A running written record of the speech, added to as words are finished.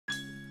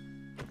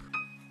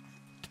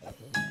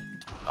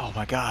Oh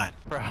my god.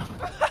 Bro.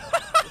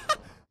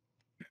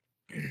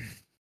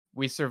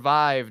 We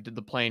survived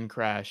the plane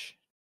crash.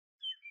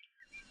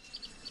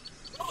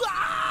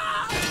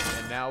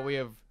 And now we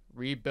have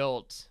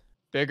rebuilt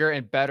bigger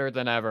and better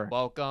than ever.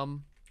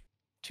 Welcome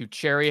to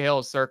Cherry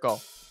Hill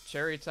Circle.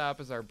 Cherry Top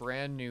is our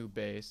brand new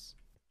base,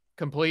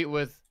 complete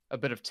with a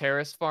bit of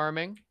terrace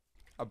farming,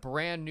 a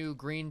brand new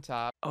green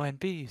top. Oh, and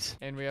bees.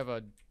 And we have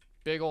a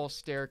big old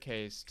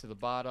staircase to the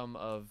bottom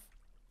of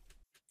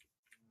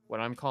what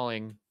I'm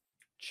calling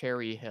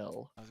Cherry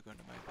Hill. I was going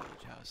to my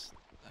village house.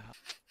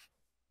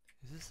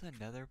 Is this the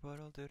nether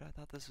portal, dude? I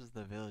thought this was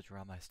the village where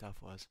all my stuff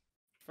was.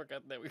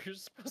 Forgot that we were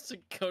supposed to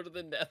go to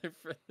the nether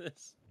for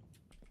this.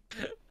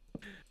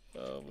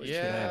 Oh my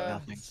Yeah,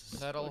 nothing.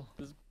 that'll...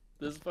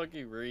 This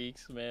fucking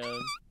reeks, man.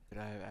 Dude,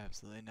 I have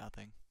absolutely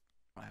nothing.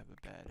 I have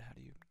a bed. How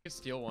do you... You could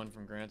steal one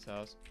from Grant's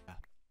house. Yeah,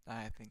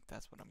 I think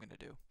that's what I'm gonna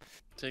do.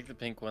 Take the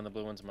pink one, the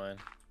blue one's mine.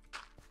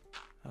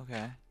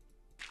 Okay.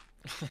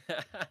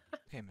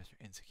 Okay, Mr.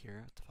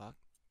 Insecure, what the fuck?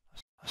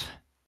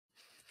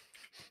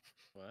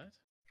 What?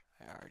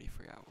 I already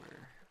forgot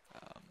where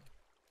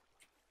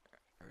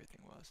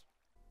everything was.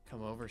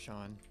 Come over,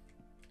 Sean.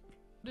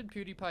 Did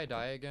PewDiePie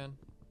die again?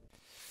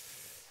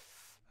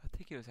 I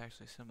think it was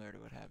actually similar to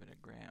what happened to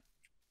Grant.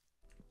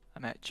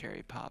 I'm at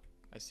Cherry Pop.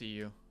 I see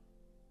you.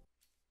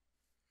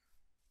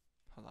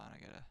 Hold on, I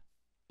gotta...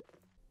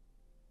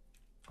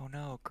 Oh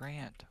no,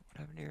 Grant! What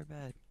happened to your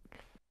bed?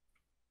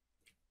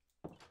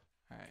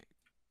 Alright.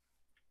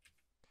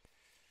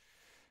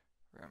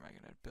 Where am I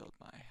gonna build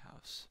my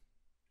house?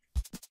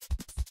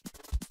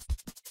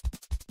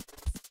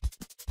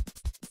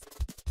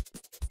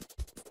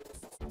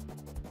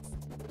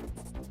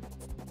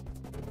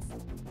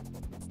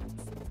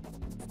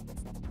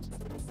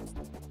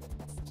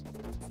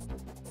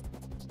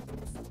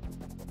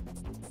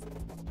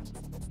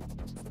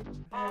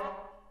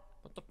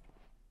 What the?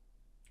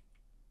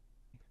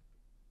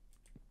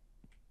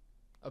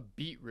 A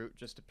beetroot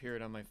just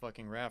appeared on my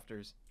fucking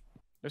rafters.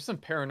 There's some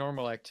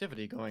paranormal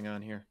activity going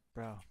on here.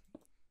 Bro,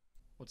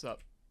 What's up?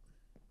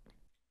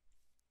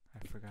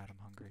 I forgot I'm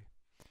hungry.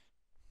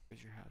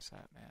 Where's your house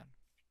at, man?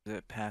 Is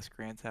it past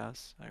Grant's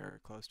house? Or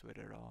close to it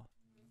at all?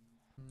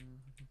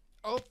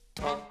 Oh!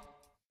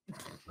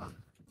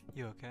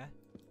 You okay?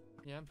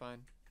 Yeah, I'm fine.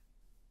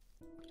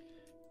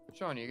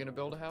 Sean, are you gonna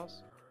build a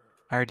house?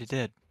 I already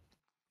did.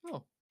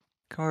 Oh.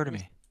 Come over to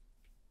me.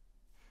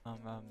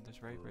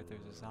 There's right where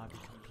there's a zombie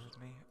coming towards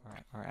me.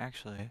 Or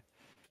actually,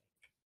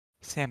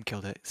 Sam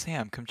killed it.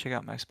 Sam, come check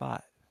out my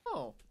spot.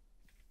 Oh.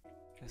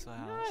 Nice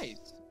little house.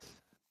 Nice.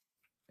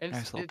 And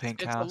Nice little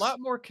pink it's house. a lot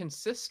more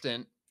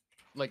consistent,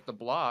 like the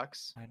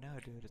blocks. I know,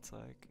 dude. It's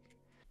like,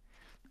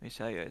 let me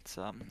show you. It's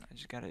I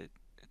just got it.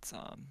 It's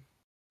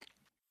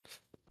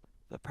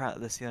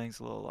the ceiling's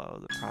a little low.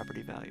 The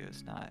property value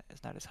is not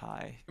as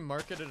high.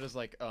 Market it as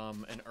like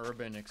an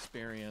urban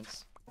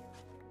experience.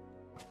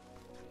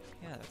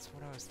 Yeah, that's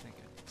what I was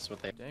thinking. That's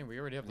what they Dang, we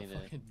already have the Need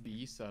it. fucking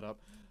bee set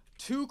up.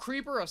 2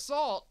 creeper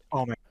assault.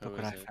 Oh man, Who look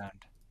what is I it? found.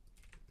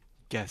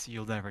 Guess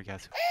you'll never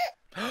guess.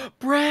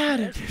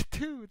 Brad!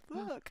 Dude,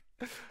 look.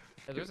 Hey,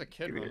 there's a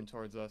kid Give me running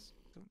towards us.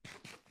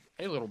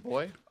 Hey, little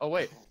boy. Oh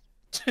wait.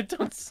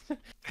 Don't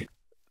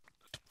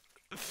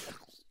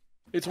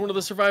It's one of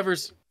the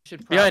survivors. We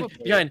should Behind,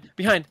 probably,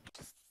 behind.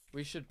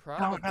 We should No,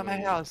 probably not my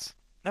house.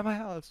 Not my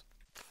house.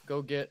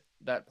 go get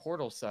that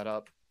portal set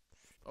up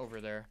over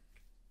there.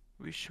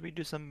 Should we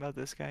do something about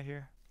this guy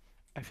here?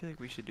 I feel like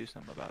we should do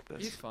something about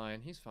this. He's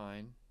fine. He's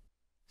fine.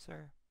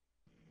 Sir.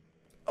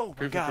 Oh my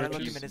Proof of god, I looked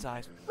purchase. him in his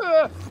eyes.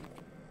 Ah!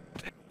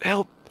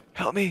 Help!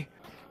 Help me!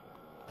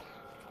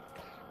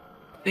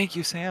 Thank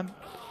you, Sam.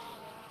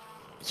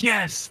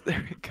 Yes!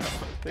 There we go.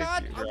 Thank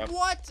God, you.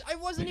 what? I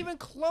wasn't even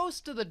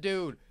close to the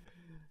dude.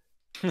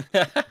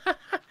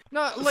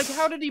 No, like,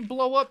 how did he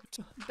blow up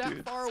that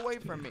Dude, far away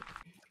from me?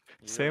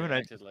 You Sam and I-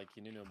 acted like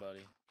you knew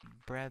nobody.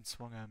 Brad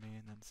swung on me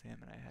and then Sam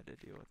and I had to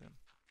deal with him.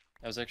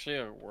 I was actually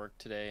at work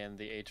today, and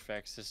the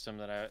HVAC system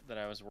that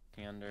I was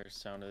working under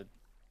sounded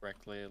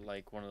directly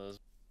like one of those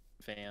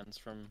fans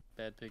from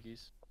Bad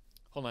Piggies.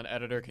 Hold on,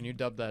 editor. Can you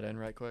dub that in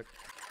right quick?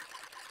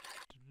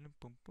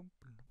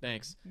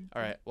 Thanks.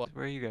 All right. Well,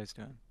 Where are you guys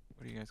doing?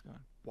 Where are you guys going?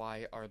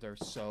 why are there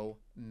so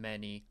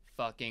many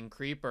fucking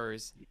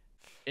creepers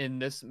in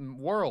this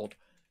world?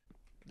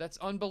 That's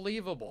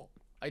unbelievable.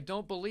 I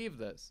don't believe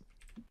this.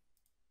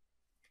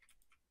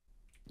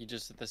 You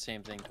just did the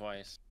same thing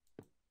twice.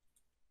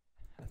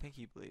 I think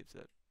he believes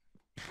it.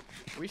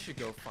 We should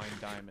go find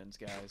diamonds,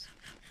 guys.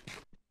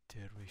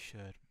 Dude, we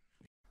should.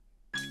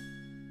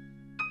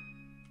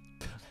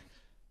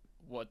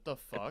 What the A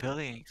fuck?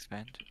 building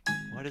expense?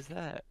 What is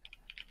that?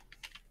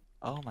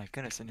 Oh my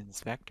goodness, an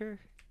inspector?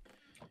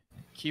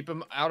 Keep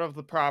him out of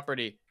the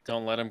property.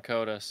 Don't let him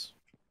code us.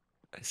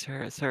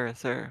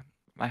 Sir.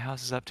 My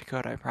house is up to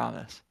code, I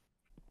promise.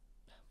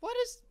 What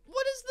is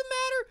the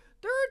matter?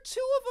 There are 2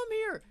 of them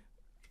here.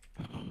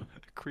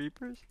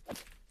 Creepers?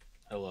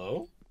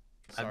 Hello?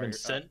 Sorry, I've been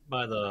sent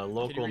by the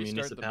local restart the bit?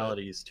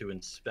 municipalities to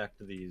inspect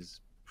these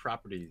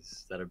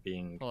properties that are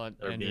being Hold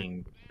on,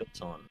 Andrew.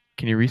 built on.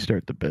 Can you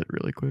restart the bit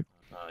really quick?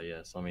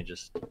 Yes. Let me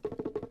just.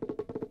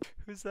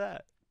 Who's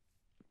that?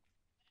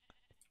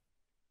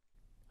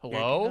 Eric, you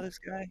Hello? know this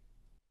guy?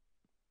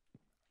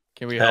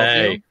 Can we help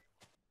you?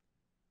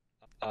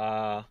 Hey.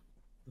 The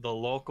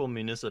local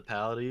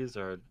municipalities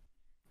are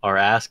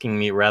asking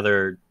me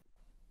rather.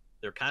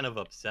 They're kind of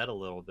upset a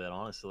little bit,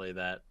 honestly,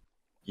 that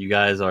you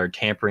guys are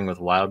tampering with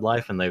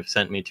wildlife, and they've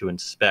sent me to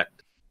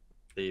inspect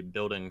the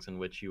buildings in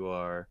which you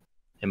are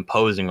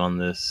imposing on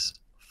this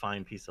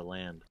fine piece of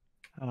land.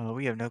 Oh,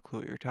 we have no clue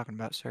what you're talking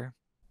about, sir.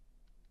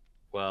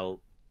 Well,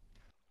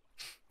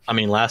 I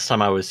mean, last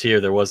time I was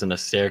here, there wasn't a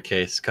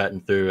staircase cutting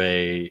through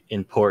a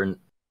important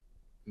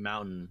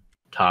mountain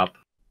top.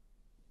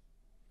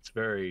 It's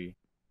very.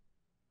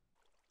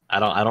 I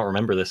don't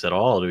remember this at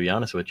all, to be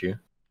honest with you.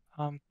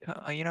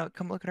 You know,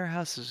 come look at our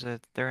houses.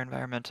 They're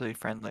environmentally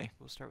friendly.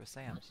 We'll start with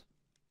Sam's.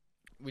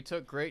 We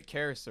took great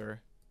care, sir.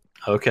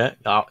 Okay,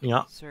 you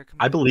know, Sir, come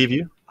I look, believe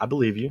you. I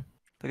believe you.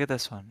 look at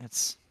this one.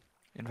 It's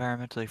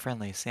environmentally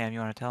friendly. Sam, you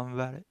want to tell him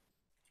about it?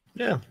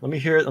 Yeah, let me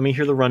hear it. Let me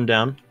hear the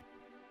rundown.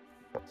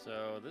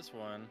 So this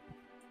one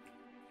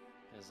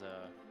is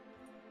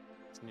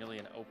it's nearly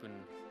an open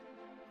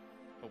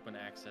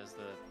access.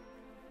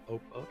 Oh,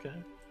 okay.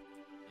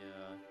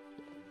 Yeah.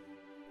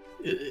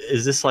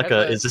 Is this like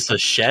is this a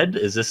shed?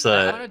 Is this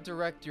I a? want to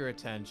direct your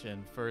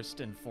attention first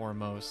and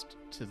foremost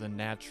to the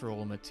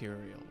natural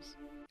materials.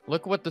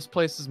 Look what this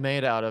place is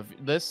made out of.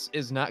 This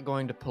is not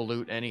going to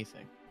pollute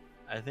anything.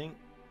 I think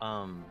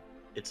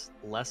it's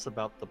less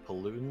about the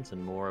pollutants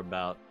and more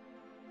about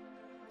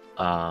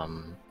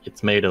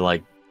it's made of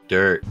like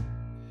dirt.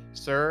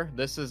 Sir,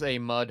 this is a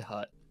mud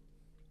hut.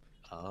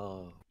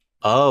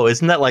 Oh,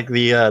 isn't that like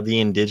the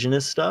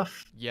indigenous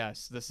stuff?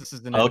 Yes, this is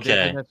an Okay.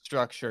 indigenous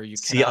structure. You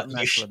See, cannot you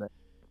mess with it.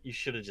 You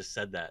should have just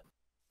said that.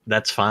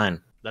 That's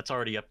fine. That's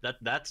already up.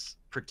 That's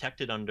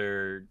protected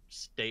under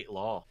state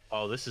law.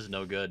 Oh, this is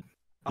no good.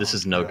 This Oh,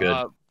 is no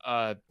good.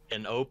 An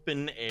An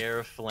open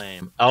air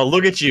flame. Oh,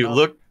 look at you. Oh.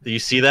 Look. Do you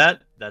see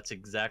that? That's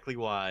exactly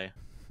why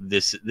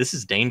this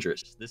is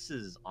dangerous. This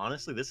is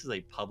honestly this is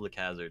a public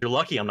hazard. You're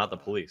lucky I'm not the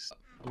police.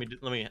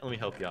 Let me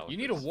help you out. You with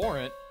need a this.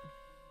 warrant.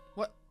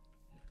 What?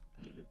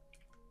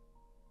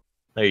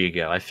 There you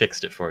go. I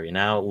fixed it for you.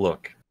 Now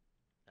look.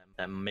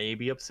 That may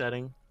be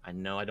upsetting. I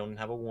know I don't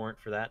have a warrant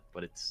for that,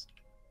 but it's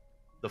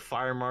the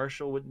fire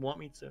marshal would want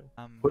me to.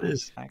 What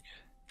is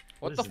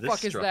What is the this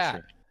fuck is that?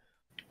 structure?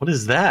 What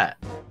is that?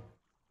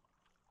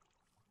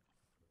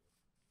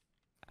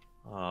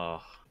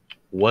 Oh,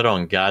 what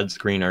on God's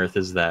green earth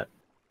is that?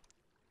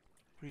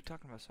 What are you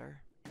talking about, sir?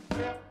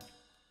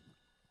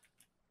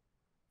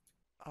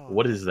 Oh,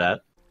 What is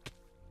that?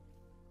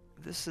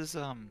 This is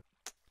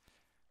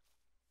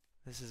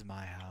This is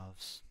my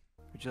house.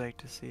 Would you like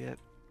to see it?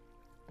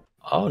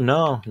 Oh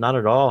no, not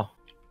at all.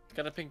 It's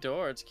got a pink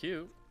door. It's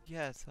cute.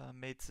 Yeah, it's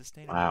made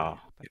sustainably Wow.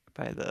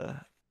 by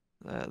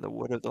the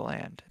wood of the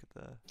land.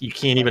 You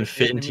can't even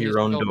fit into your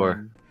own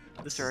door.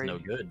 This Sorry. is no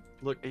good.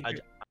 Look, Are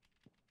you-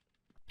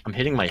 I'm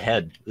hitting my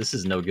head. This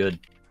is no good.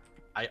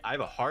 I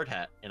have a hard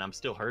hat and I'm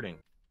still hurting.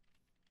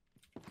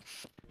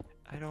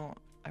 I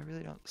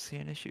really don't see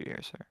an issue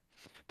here, sir.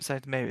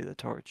 Besides maybe the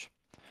torch.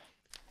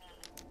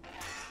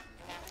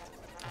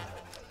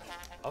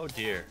 Oh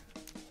dear.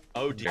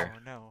 Oh dear. Oh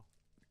no.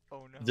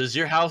 Oh no. Does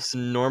your house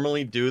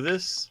normally do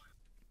this?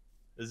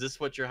 Is this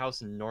what your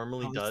house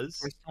normally Oh, this is the does?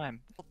 first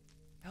time.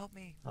 Help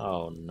me.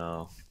 Oh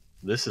no.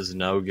 This is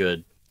no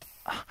good.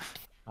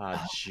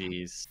 Ah,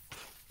 jeez.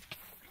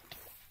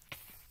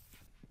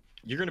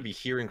 You're gonna be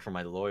hearing from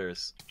my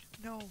lawyers.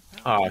 No.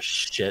 Help. Oh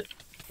shit.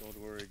 Don't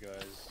worry,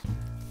 guys.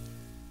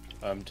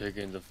 I'm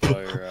taking the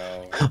fire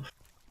out.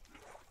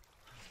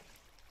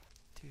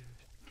 Dude.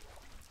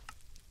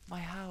 My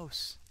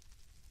house.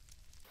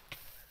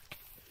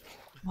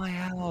 My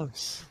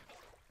house.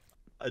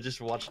 I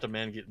just watched a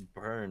man get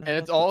burned. And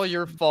it's all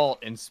your fault,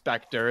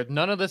 Inspector.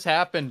 None of this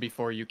happened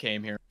before you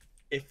came here.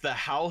 If the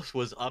house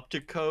was up to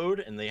code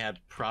and they had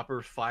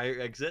proper fire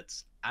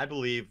exits, I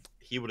believe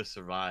he would have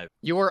survived.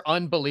 You were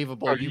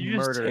unbelievable. Bro, You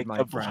just murdered take my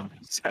the friend. bomb,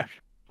 sir.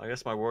 I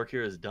guess my work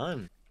here is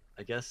done.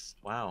 I guess,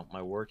 wow,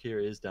 my work here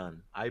is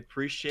done. I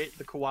appreciate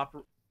the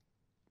cooperation,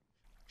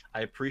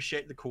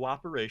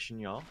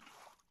 y'all.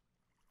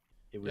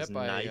 It was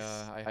Yep, nice.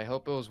 I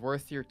hope it was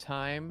worth your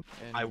time.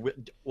 And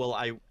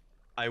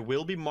I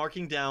will be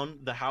marking down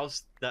the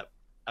house that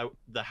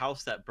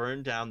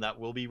burned down. That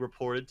will be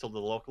reported to the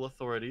local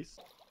authorities.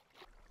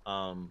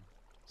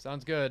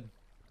 sounds good.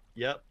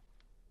 Yep.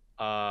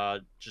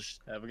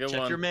 Just Have a good check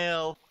one. your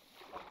mail.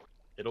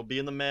 It'll be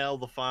in the mail.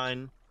 The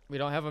fine. We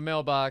don't have a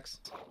mailbox.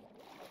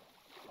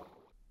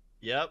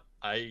 Yep.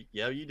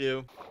 Yeah, you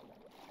do.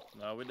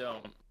 No, we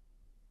don't.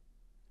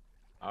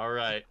 All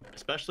right.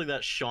 Especially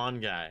that Sean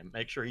guy.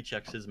 Make sure he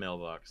checks his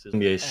mailbox. There's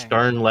gonna be a Hey.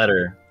 stern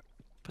letter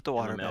Put the in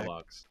water the back.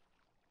 mailbox.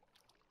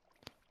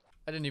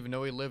 I didn't even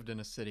know he lived in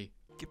a city.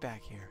 Get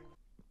back here.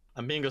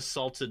 I'm being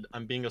assaulted.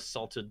 I'm being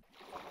assaulted.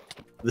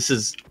 This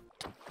is.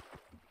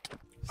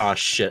 Oh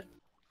shit.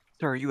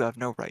 Sir, you have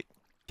no right.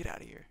 Get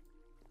out of here.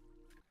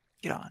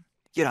 Get on.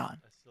 Get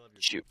on. I still have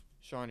your Shoot.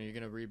 Sean, are you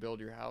gonna rebuild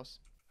your house?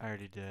 I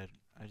already did.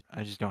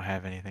 I just don't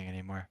have anything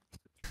anymore.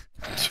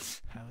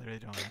 I literally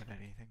don't have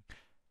anything.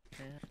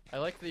 I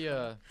like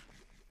the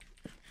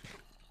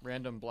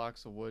random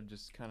blocks of wood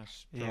just kind of.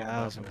 Yeah,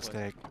 that was a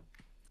mistake.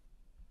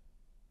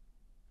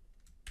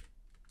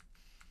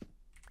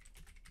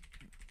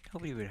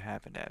 Nobody would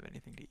happen to have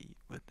anything to eat,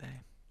 would they?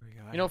 Here we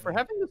go. I You know, have for any-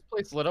 having this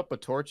place lit up with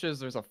torches,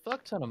 there's a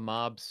fuck ton of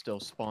mobs still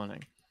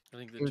spawning. I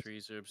think the There's-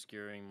 trees are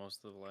obscuring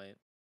most of the light.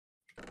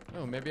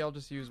 Oh, maybe I'll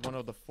just use one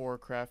of the 4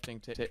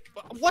 crafting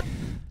What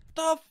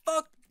the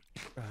fuck?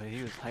 Bro,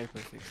 he was hyper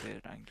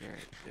fixated on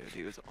Garrett, dude.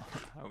 He was.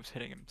 I was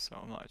hitting him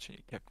so much, and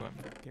he kept going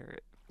for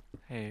Garrett.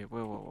 Hey,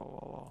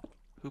 whoa!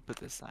 Who put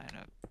this sign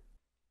up?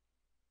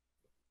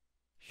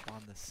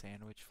 Sean the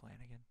Sandwich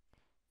Flanagan.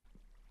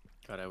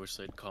 God, I wish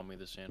they'd call me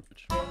the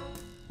sandwich.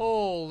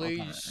 Holy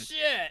Hold on,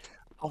 shit!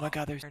 Oh my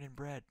God, there's iron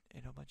bread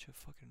and a bunch of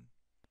fucking.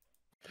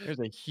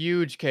 There's a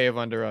huge cave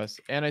under us,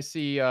 and I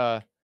see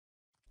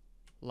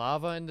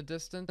lava in the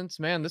distance.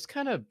 Man, this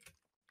kind of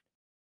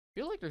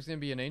feel like there's gonna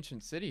be an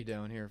ancient city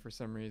down here for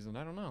some reason.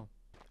 I don't know.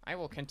 I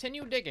will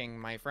continue digging,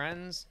 my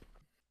friends.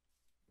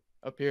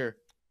 Up here.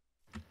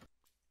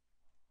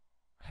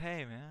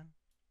 Hey, man.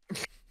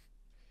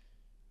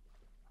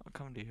 I'll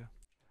come to you.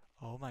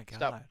 Oh my God.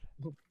 Stop.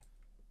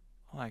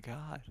 Oh my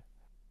God.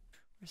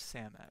 Where's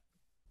Sam at?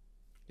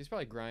 He's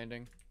probably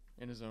grinding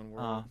in his own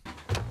world.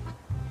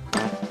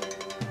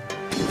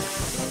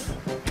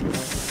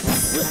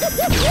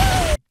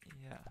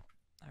 Yeah,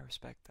 I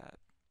respect that.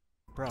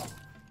 Bro,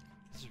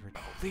 this is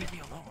ridiculous. Leave me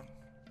alone.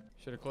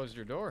 Should have closed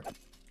your door.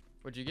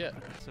 What'd you get?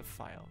 It's a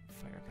fire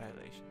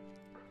violation.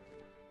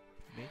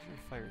 Major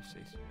fire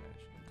safety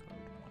code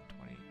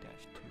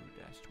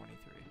 120-2-23.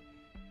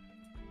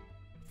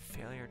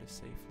 Failure to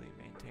safely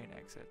maintain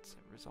exits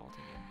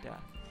resulting in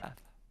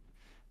death.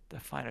 The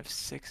fine of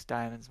 6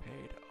 diamonds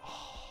paid.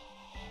 Oh.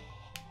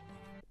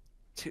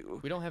 2.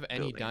 We don't have any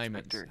Building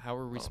diamonds. inspector. How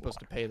are we Oh, supposed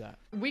to water. pay that?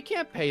 We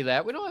can't pay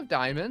that. We don't have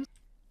diamonds.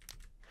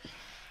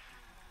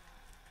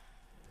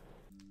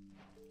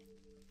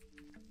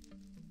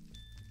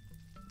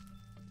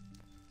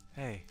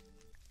 Hey.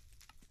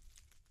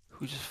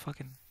 Who just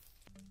fucking...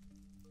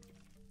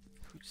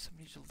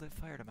 Somebody just lit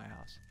fire to my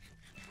house.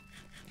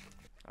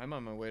 I'm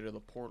on my way to the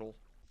portal.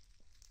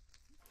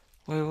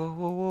 Wait,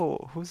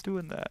 whoa. Who's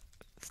doing that?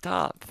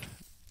 Stop.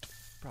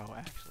 Bro,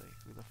 actually,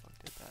 who the fuck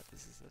did that?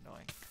 This is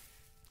annoying.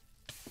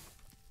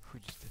 Who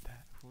just did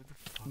that? Who the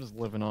fuck? I'm just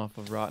living off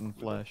of rotten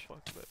Who flesh. the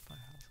fuck lit my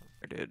house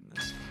on fire, dude?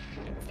 This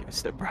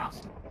infused it, bro.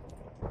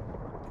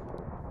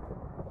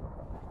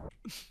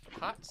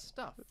 Hot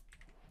stuff.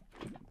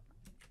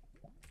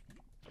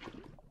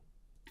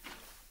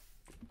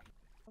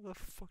 How the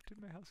fuck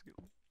did my house get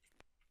lit?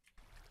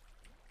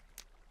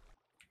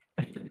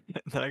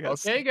 Then I got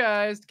Okay,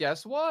 guys,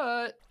 guess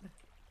what?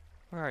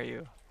 Where are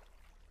you?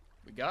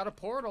 We got a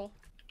portal.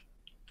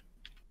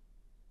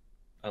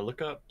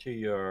 Look up to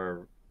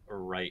your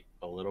right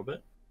a little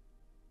bit.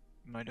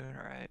 Am I doing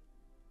alright?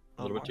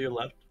 A little bit to your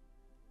left.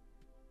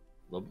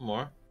 A little bit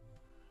more.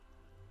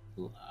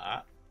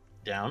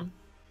 Down.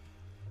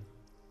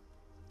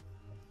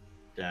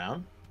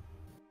 Down.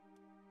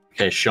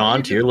 Okay, Sean Let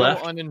me to your just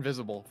go left.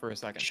 Uninvisible for a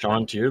second.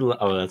 Sean to your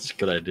left. Oh, that's a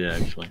good idea,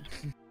 actually.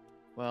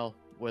 Well,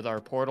 with our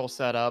portal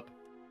set up,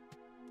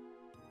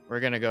 we're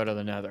gonna go to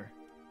the nether.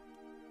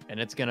 And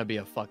it's gonna be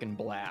a fucking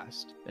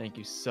blast. Thank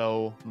you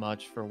so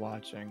much for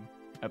watching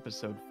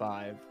episode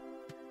 5.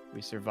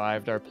 We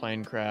survived our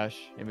plane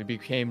crash and we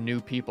became new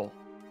people.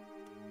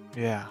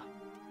 Yeah.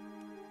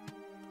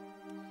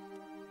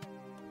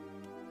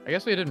 I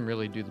guess we didn't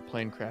really do the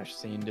plane crash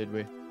scene, did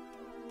we?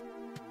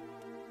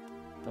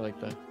 I like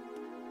that.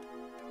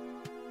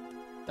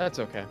 That's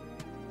okay.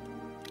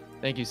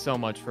 Thank you so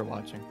much for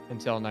watching.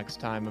 Until next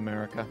time,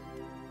 America.